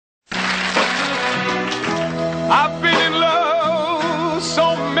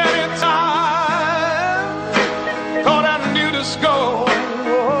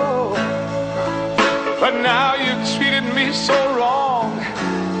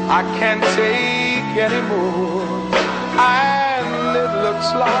I can't take anymore, and it looks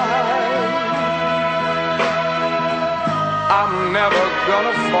like I'm never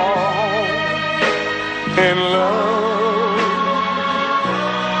gonna fall in love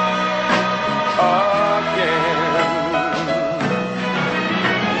again.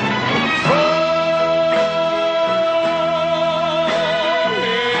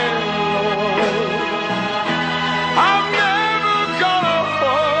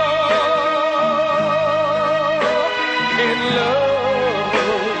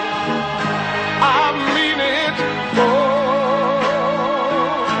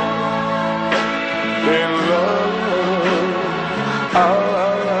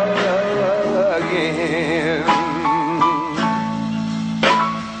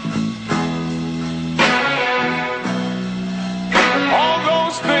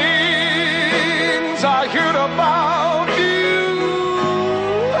 About you,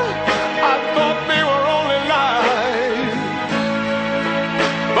 I thought they were only lies,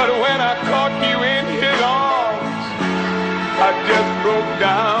 but when I caught you in his arms, I just broke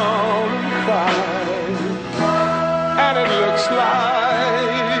down and cried, and it looks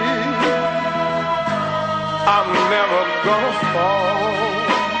like I'm never gonna fall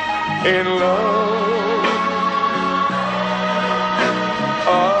in love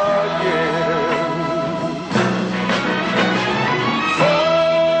again.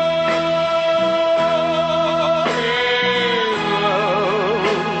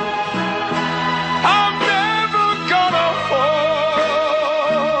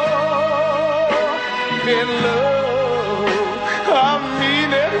 In love, I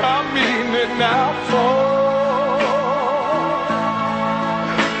mean it now. Fall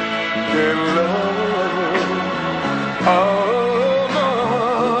in love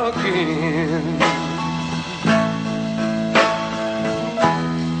again.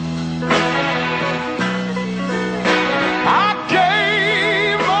 I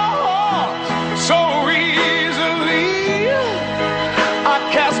gave my heart so easily, I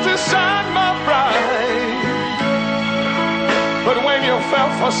cast aside my pride. But when you fell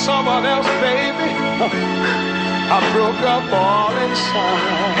for someone else, baby, I broke up all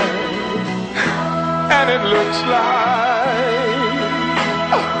inside. And it looks like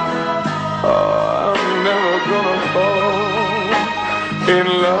I'm never gonna fall in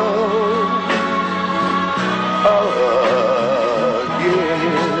love